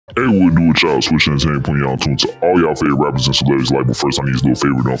Hey, what do with y'all? Swish Entertainment putting y'all tune to all y'all favorite rappers and celebrities. Like, but first, I need this little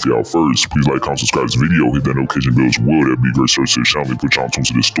favor done for y'all first. Please like, comment, subscribe to this video, hit that notification bell as well. That'd be a great search to the channel and put y'all on tune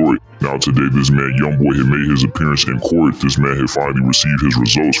to this story. Now, today, this man Youngboy had made his appearance in court. This man had finally received his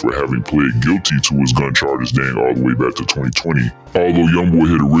results for having pled guilty to his gun charges dating all the way back to 2020. Although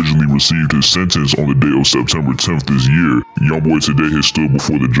Youngboy had originally received his sentence on the day of September 10th this year, Youngboy today has stood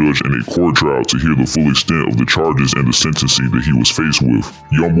before the judge in a court trial to hear the full extent of the charges and the sentencing that he was faced with.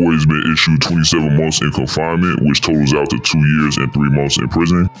 Youngboy has been issued 27 months in confinement, which totals out to 2 years and 3 months in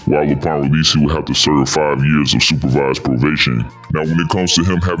prison, while upon release he will have to serve 5 years of supervised probation. Now, when it comes to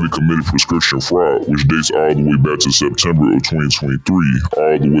him having committed prescription fraud, which dates all the way back to September of 2023,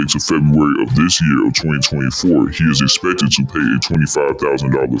 all the way to February of this year of 2024, he is expected to pay a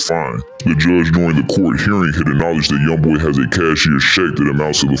 $25,000 fine. The judge during the court hearing had acknowledged that Youngboy has a cashier's check that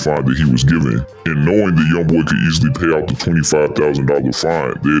amounts to the fine that he was given. And knowing that Youngboy could easily pay out the $25,000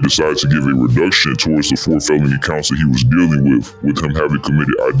 fine, they had decided to give a reduction towards the 4 felony counts that he was dealing with him having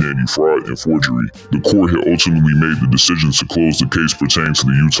committed identity fraud and forgery. The court had ultimately made the decision to close the case pertaining to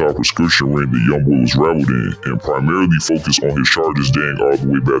the Utah prescription ring that Youngboy was raveled in, and primarily focus on his charges dating all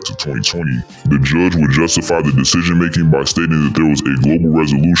the way back to 2020. The judge would justify the decision-making by stating that there was a global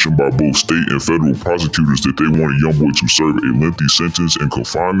resolution by both state and federal prosecutors that they wanted Youngboy to serve a lengthy sentence in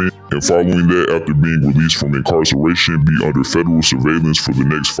confinement, and following that, after being released from incarceration, be under federal surveillance for the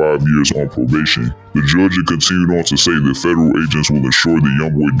next 5 years on probation. The judge had continued on to say that federal agents will ensure that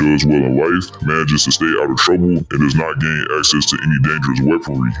Youngboy does well in life, manages to stay out of trouble, and does not gain access to any dangerous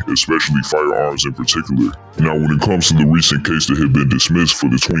weaponry, especially firearms in particular. Now, when it comes to the recent case that had been dismissed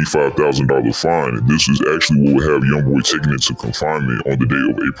for the $25,000 fine, this is actually what would have Youngboy taken into confinement on the day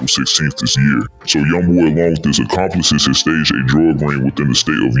of April 16th this year. So Youngboy, along with his accomplices, had staged a drug ring within the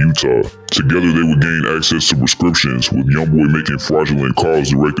state of Utah. Together, they would gain access to prescriptions, with Youngboy making fraudulent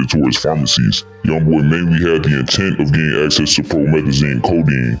calls directed towards pharmacies. Youngboy mainly had the intent of gaining access to promethazine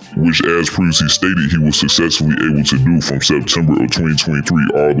codeine, which, as previously stated, he was successfully able to do from September of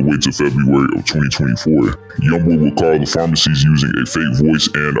 2023 all the way to February of 2024. Youngboy would call the pharmacies using a fake voice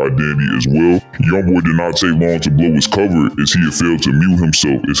and identity as well. Youngboy did not take long to blow his cover, as he had failed to mute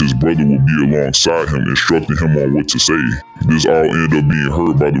himself, as his brother would be alongside him instructing him on what to say. This all ended up being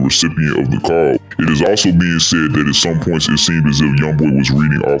heard by the recipient of the call. It is also being said that at some points it seemed as if Youngboy was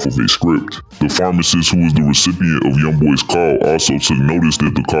reading off of a script. The pharmacist who was the recipient of Youngboy's call also took notice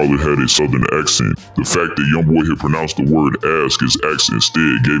that the caller had a southern accent. The fact that Youngboy had pronounced the word ask as ax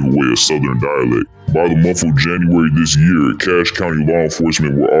instead gave away a southern dialect. By the month of January this year, Cache County law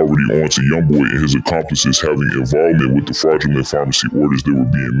enforcement were already on to Youngboy and his accomplices having involvement with the fraudulent pharmacy orders that were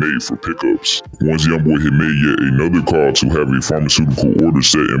being made for pickups. Once Youngboy had made yet another call to have a pharmaceutical order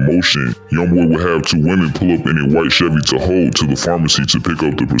set in motion, Youngboy would have 2 women pull up in a white Chevy Tahoe to the pharmacy to pick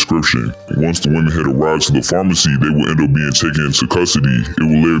up the prescription. Once the women had arrived to the pharmacy, they would end up being taken into custody. It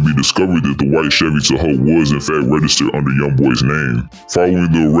would later be discovered that the white Chevy Tahoe was in fact registered under Youngboy's name.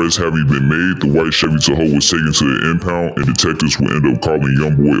 Following the arrest having been made, the white Chevy Tahoe was taken to the impound, and detectives would end up calling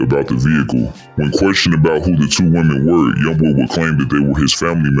Youngboy about the vehicle. When questioned about who the 2 women were, Youngboy would claim that they were his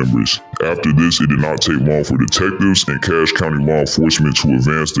family members. After this, it did not take long for detectives and Cache County law enforcement to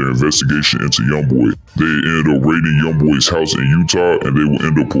advance their investigation into Youngboy. They ended up raiding Youngboy's house in Utah, and they would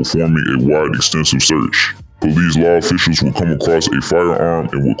end up performing a wide, extensive search. Police law officials would come across a firearm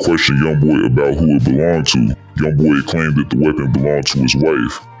and would question Youngboy about who it belonged to. Youngboy claimed that the weapon belonged to his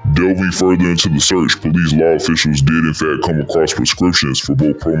wife. Delving further into the search, police law officials did in fact come across prescriptions for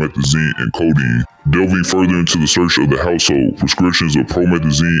both promethazine and codeine. Delving further into the search of the household, prescriptions of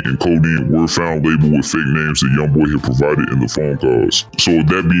promethazine and codeine were found labeled with fake names that Youngboy had provided in the phone calls. So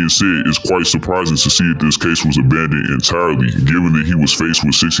with that being said, it's quite surprising to see that this case was abandoned entirely, given that he was faced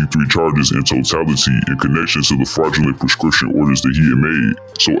with 63 charges in totality in connection to the fraudulent prescription orders that he had made.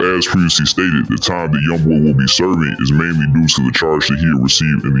 So as previously stated, the time that Youngboy will be serving is mainly due to the charge that he had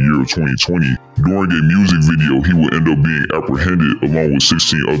received in the year of 2020. During a music video, he would end up being apprehended along with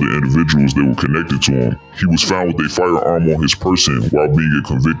 16 other individuals that were connected to him. He was found with a firearm on his person while being a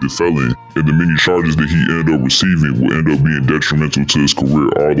convicted felon, and the many charges that he ended up receiving would end up being detrimental to his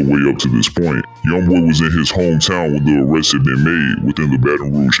career all the way up to this point. Youngboy was in his hometown when the arrest had been made within the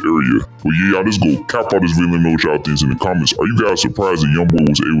Baton Rouge area. But yeah, y'all, just go cap out this video and know what y'all think in the comments. Are you guys surprised that Youngboy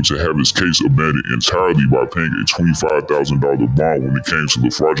was able to have his case abandoned entirely by paying a $25,000 bond when it came to the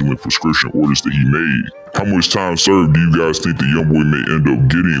fraudulent prescription orders that he made? How much time served do you guys think the Youngboy may end up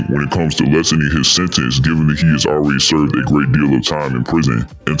getting when it comes to lessening his sentence, given that he has already served a great deal of time in prison?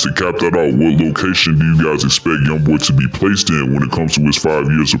 And to cap that out, what location do you guys expect Youngboy to be placed in when it comes to his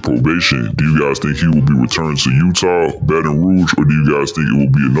 5 years of probation? Do you guys think he will be returned to Utah, Baton Rouge, or do you guys think it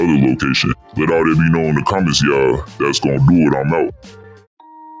will be another location? Let all that be known in the comments, y'all. That's gonna do it. I'm out.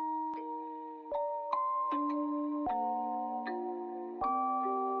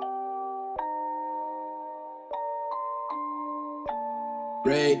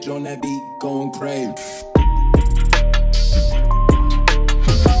 Rage on that beat, going crazy.